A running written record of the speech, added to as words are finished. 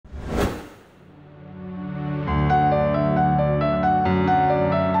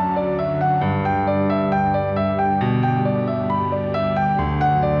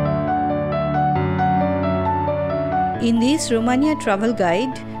In this Romania travel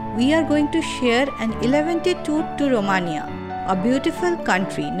guide, we are going to share an 11-day tour to Romania, a beautiful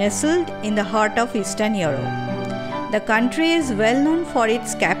country nestled in the heart of Eastern Europe. The country is well known for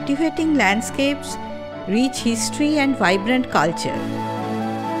its captivating landscapes, rich history and vibrant culture.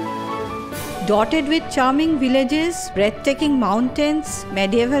 Dotted with charming villages, breathtaking mountains,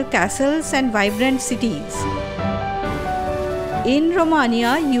 medieval castles and vibrant cities. In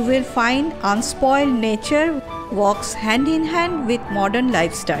Romania, you will find unspoiled nature walks hand in hand with modern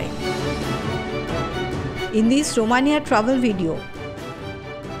lifestyle. In this Romania travel video,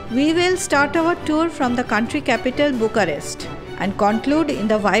 we will start our tour from the country capital Bucharest and conclude in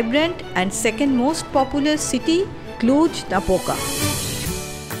the vibrant and second most populous city, Cluj, Napoca.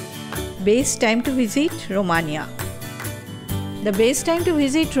 Best time to visit Romania. The best time to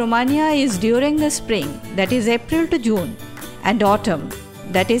visit Romania is during the spring, that is April to June, and autumn,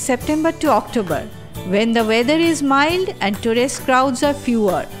 that is September to October, when the weather is mild and tourist crowds are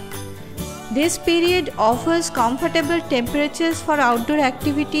fewer. This period offers comfortable temperatures for outdoor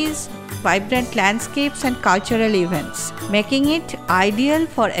activities, vibrant landscapes and cultural events, making it ideal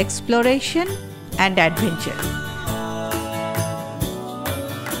for exploration and adventure.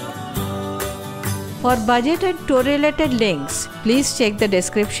 For budget and tour related links, please check the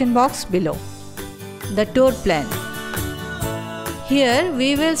description box below. The tour plan. Here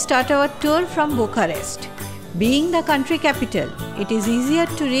we will start our tour from Bucharest. Being the country capital, it is easier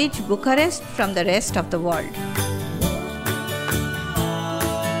to reach Bucharest from the rest of the world.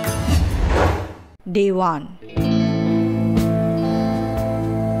 Day 1.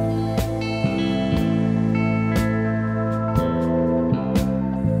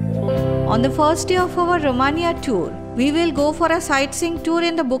 On the first day of our Romania tour, we will go for a sightseeing tour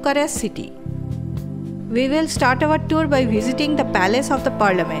in the Bucharest city. We will start our tour by visiting the Palace of the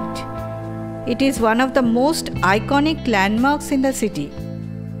Parliament. It is one of the most iconic landmarks in the city.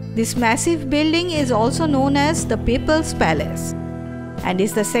 This massive building is also known as the People's Palace and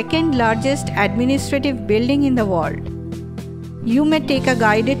is the second largest administrative building in the world. You may take a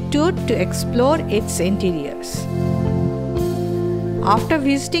guided tour to explore its interiors. After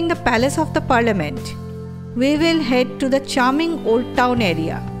visiting the Palace of the Parliament, we will head to the charming Old Town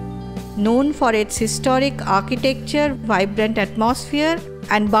area, known for its historic architecture, vibrant atmosphere,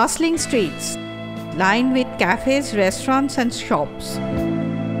 and bustling streets, lined with cafes, restaurants, and shops.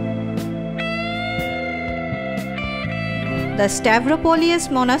 The Stavropolius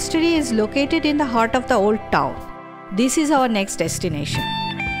Monastery is located in the heart of the Old Town. This is our next destination.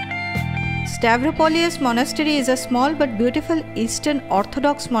 Stavropolius Monastery is a small but beautiful Eastern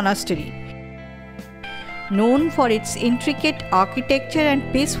Orthodox monastery, known for its intricate architecture and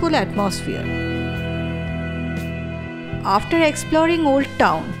peaceful atmosphere. After exploring Old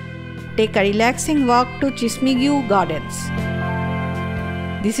Town, take a relaxing walk to Sibiu Gardens.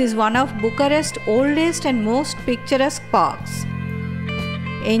 This is one of Bucharest's oldest and most picturesque parks.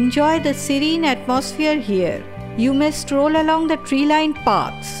 Enjoy the serene atmosphere here. You may stroll along the tree-lined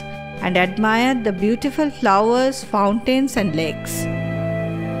paths and admire the beautiful flowers, fountains and lakes.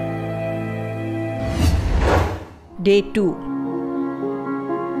 Day 2.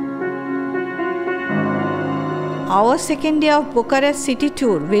 Our second day of Bucharest city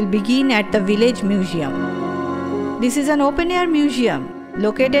tour will begin at the Village Museum. This is an open-air museum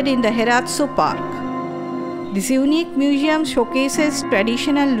located in the Heratsu Park. This unique museum showcases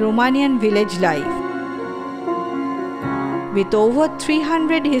traditional Romanian village life. With over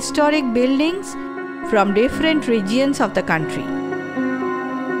 300 historic buildings from different regions of the country.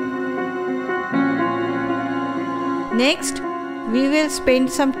 Next, we will spend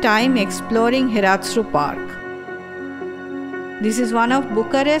some time exploring Heratsu Park. This is one of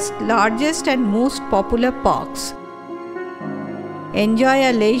Bucharest's largest and most popular parks. Enjoy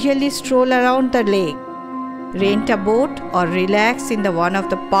a leisurely stroll around the lake, rent a boat or relax in one of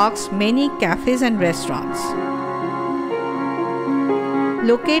the park's many cafes and restaurants.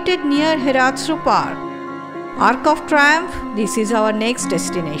 Located near Heratsu Park, Arc of Triumph, this is our next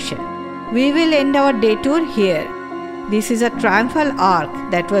destination. We will end our day tour here. This is a triumphal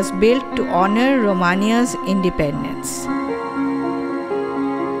arch that was built to honor Romania's independence.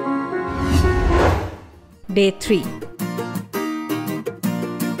 Day 3.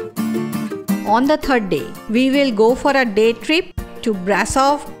 On the third day, we will go for a day trip to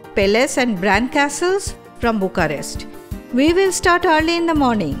Brasov Palace and Bran castles from Bucharest. We will start early in the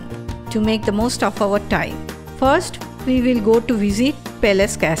morning to make the most of our time. First, we will go to visit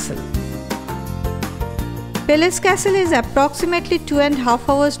Palace Castle. Palace Castle is approximately 2.5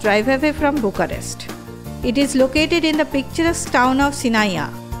 hours drive away from Bucharest. It is located in the picturesque town of Sinaia.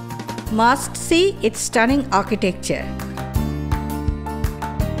 Must see its stunning architecture.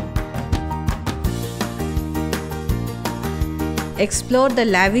 Explore the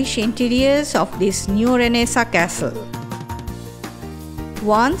lavish interiors of this new Renaissance castle.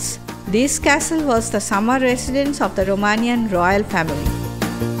 Once, this castle was the summer residence of the Romanian royal family.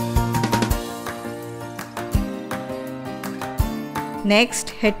 Next,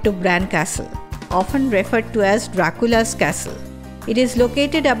 head to Bran Castle, often referred to as Dracula's Castle. It is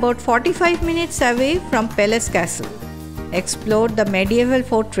located about 45 minutes away from Palace Castle. Explore the medieval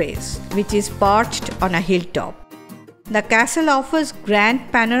fortress, which is perched on a hilltop. The castle offers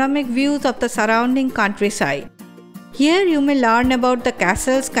grand panoramic views of the surrounding countryside. Here you may learn about the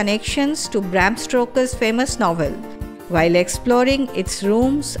castle's connections to Bram Stoker's famous novel, while exploring its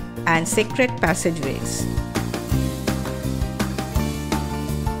rooms and secret passageways.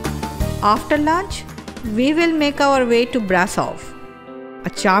 After lunch, we will make our way to Brasov, a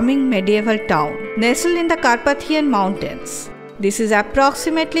charming medieval town nestled in the Carpathian Mountains. This is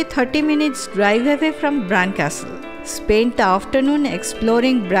approximately 30 minutes drive away from Bran Castle. Spend the afternoon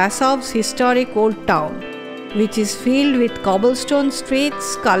exploring Brasov's historic old town, which is filled with cobblestone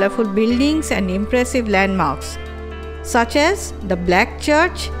streets, colorful buildings and impressive landmarks such as the Black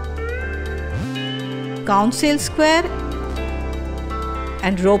Church, Council Square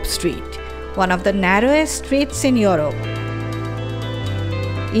and Rope Street, one of the narrowest streets in Europe.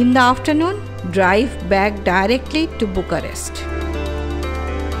 In the afternoon, drive back directly to Bucharest.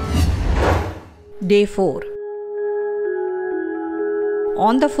 Day 4.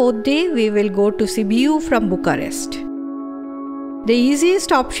 On the 4th day, we will go to Sibiu from Bucharest. The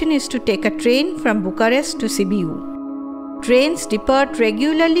easiest option is to take a train from Bucharest to Sibiu. Trains depart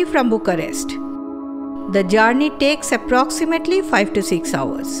regularly from Bucharest. The journey takes approximately 5 to 6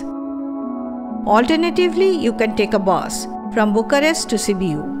 hours. Alternatively, you can take a bus from Bucharest to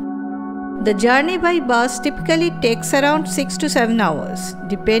Sibiu. The journey by bus typically takes around 6 to 7 hours,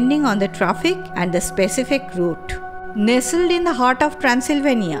 depending on the traffic and the specific route. Nestled in the heart of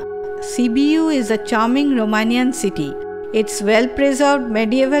Transylvania, Sibiu is a charming Romanian city. Its well-preserved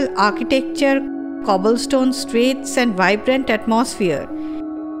medieval architecture, cobblestone streets and vibrant atmosphere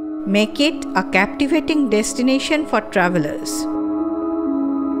make it a captivating destination for travelers.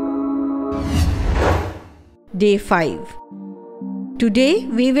 Day 5. Today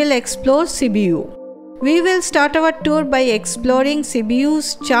we will explore Sibiu. We will start our tour by exploring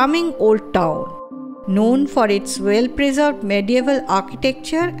Sibiu's charming old town, known for its well-preserved medieval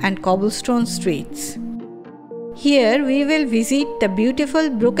architecture and cobblestone streets. Here we will visit the beautiful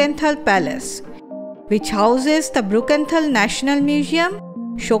Brukenthal Palace, which houses the Brukenthal National Museum,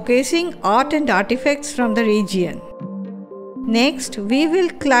 showcasing art and artifacts from the region. Next, we will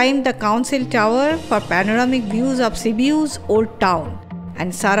climb the Council Tower for panoramic views of Sibiu's old town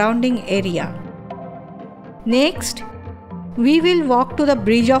and surrounding area. Next, we will walk to the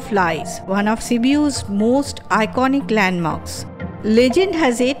Bridge of Lies, one of Sibiu's most iconic landmarks. Legend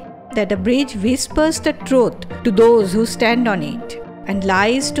has it that the bridge whispers the truth to those who stand on it and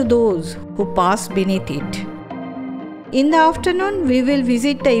lies to those who pass beneath it. In the afternoon, we will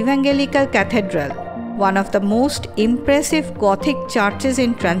visit the Evangelical Cathedral, one of the most impressive Gothic churches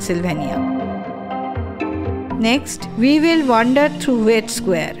in Transylvania. Next, we will wander through Wet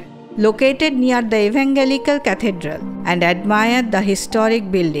Square, located near the Evangelical Cathedral, and admire the historic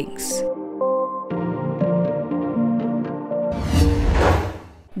buildings.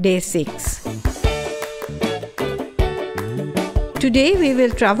 Day 6. Today we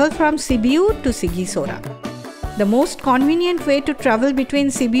will travel from Sibiu to Sighisoara. The most convenient way to travel between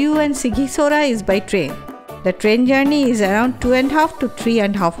Sibiu and Sighisoara is by train. The train journey is around 2.5 to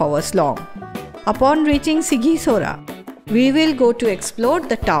 3.5 hours long. Upon reaching Sighisoara, we will go to explore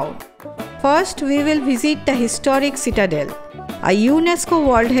the town. First, we will visit the historic citadel, a UNESCO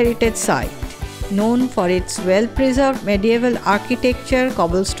World Heritage Site, known for its well-preserved medieval architecture,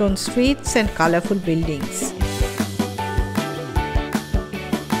 cobblestone streets and colorful buildings.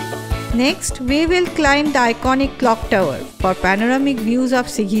 Next, we will climb the iconic clock tower for panoramic views of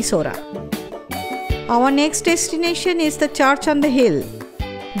Sighisoara. Our next destination is the church on the hill.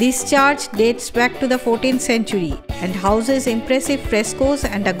 This church dates back to the 14th century and houses impressive frescoes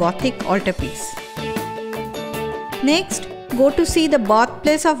and a Gothic altarpiece. Next, go to see the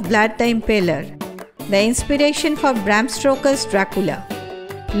birthplace of Vlad the Impaler, the inspiration for Bram Stoker's Dracula,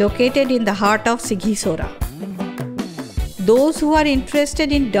 located in the heart of Sighisoara. Those who are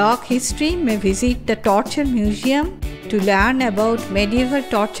interested in dark history may visit the Torture Museum to learn about medieval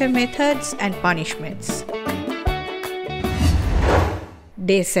torture methods and punishments.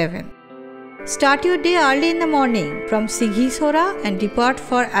 Day 7. Start your day early in the morning from Sighisoara and depart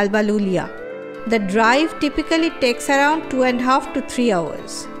for Alba Iulia. The drive typically takes around 2.5 to 3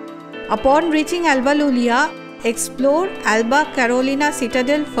 hours. Upon reaching Alba Iulia, explore Alba Carolina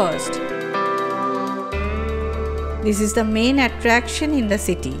Citadel first. This is the main attraction in the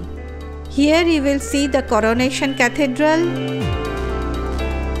city. Here you will see the Coronation Cathedral,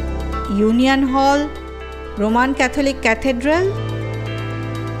 Union Hall, Roman Catholic Cathedral,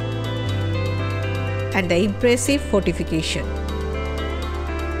 and the impressive fortification.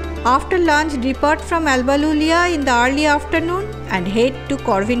 After lunch, depart from Alba Iulia in the early afternoon and head to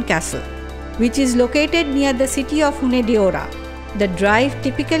Corvin Castle, which is located near the city of Hunedoara. The drive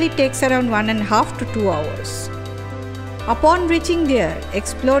typically takes around 1.5 to 2 hours. Upon reaching there,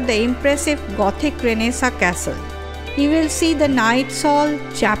 explore the impressive Gothic Renaissance castle. You will see the Knight's Hall,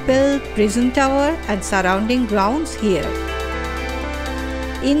 chapel, prison tower and surrounding grounds here.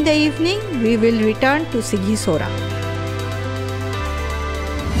 In the evening, we will return to Sighisoara.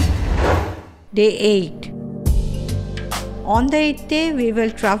 Day 8. On the 8th day, we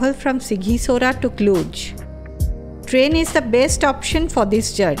will travel from Sighisoara to Cluj. Train is the best option for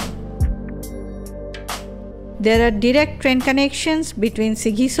this journey. There are direct train connections between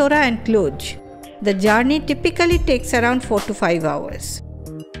Sighisoara and Cluj. The journey typically takes around 4 to 5 hours.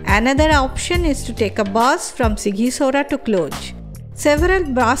 Another option is to take a bus from Sighisoara to Cluj. Several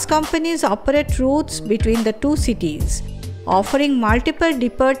bus companies operate routes between the two cities, offering multiple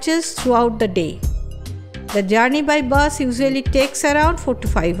departures throughout the day. The journey by bus usually takes around 4 to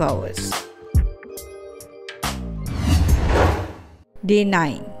 5 hours. Day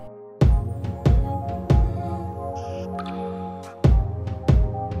 9.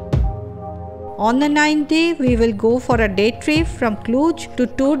 On the 9th day, we will go for a day trip from Cluj to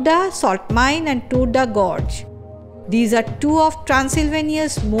Turda Salt Mine and Turda Gorge. These are two of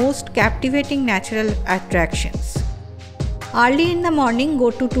Transylvania's most captivating natural attractions. Early in the morning,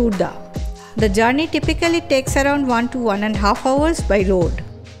 go to Turda. The journey typically takes around 1 to 1.5 hours by road.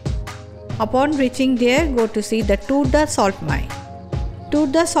 Upon reaching there, go to see the Turda Salt Mine.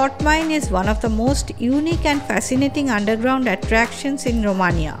 Turda Salt Mine is one of the most unique and fascinating underground attractions in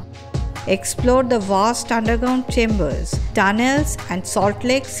Romania. Explore the vast underground chambers, tunnels and salt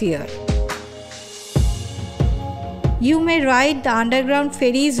lakes here. You may ride the underground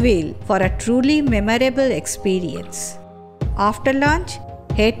Ferris wheel for a truly memorable experience. After lunch,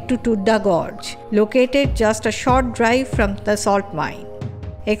 head to Turda Gorge, located just a short drive from the salt mine.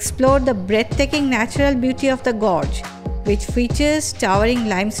 Explore the breathtaking natural beauty of the gorge, which features towering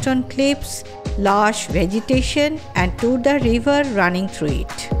limestone cliffs, lush vegetation, and Turda River running through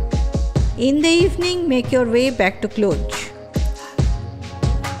it. In the evening, make your way back to Cluj.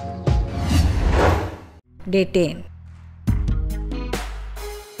 Day 10.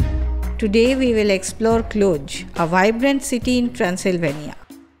 Today we will explore Cluj, a vibrant city in Transylvania.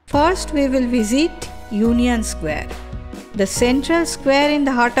 First, we will visit Union Square, the central square in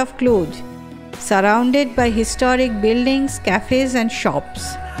the heart of Cluj, surrounded by historic buildings, cafes and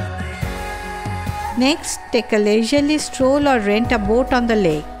shops. Next, take a leisurely stroll or rent a boat on the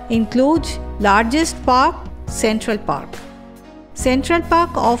lake. In Cluj, largest park, Central Park. Central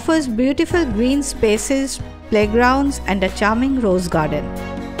Park offers beautiful green spaces, playgrounds and a charming rose garden.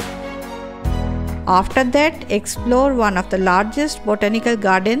 After that, explore one of the largest botanical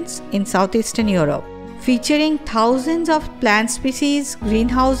gardens in southeastern Europe, featuring thousands of plant species,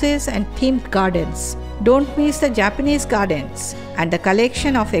 greenhouses and themed gardens. Don't miss the Japanese gardens and the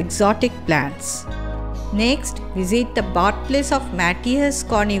collection of exotic plants. Next, visit the birthplace of Matthias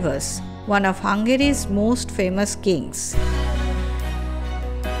Corvinus, one of Hungary's most famous kings.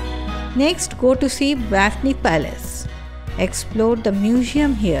 Next, go to see Bafni Palace. Explore the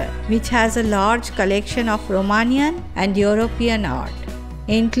museum here, which has a large collection of Romanian and European art,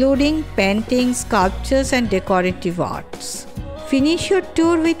 including paintings, sculptures and decorative arts. Finish your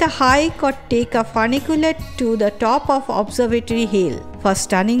tour with a hike or take a funicular to the top of Observatory Hill for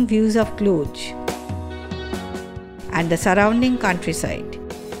stunning views of Cluj and the surrounding countryside.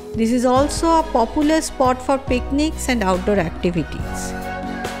 This is also a popular spot for picnics and outdoor activities.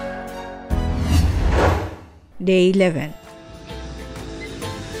 Day 11.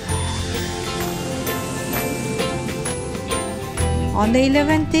 On the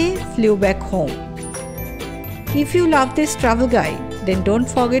 11th day, flew back home. If you love this travel guide, then don't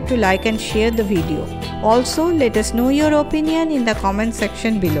forget to like and share the video. Also, let us know your opinion in the comment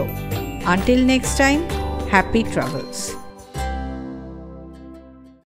section below. Until next time, happy travels.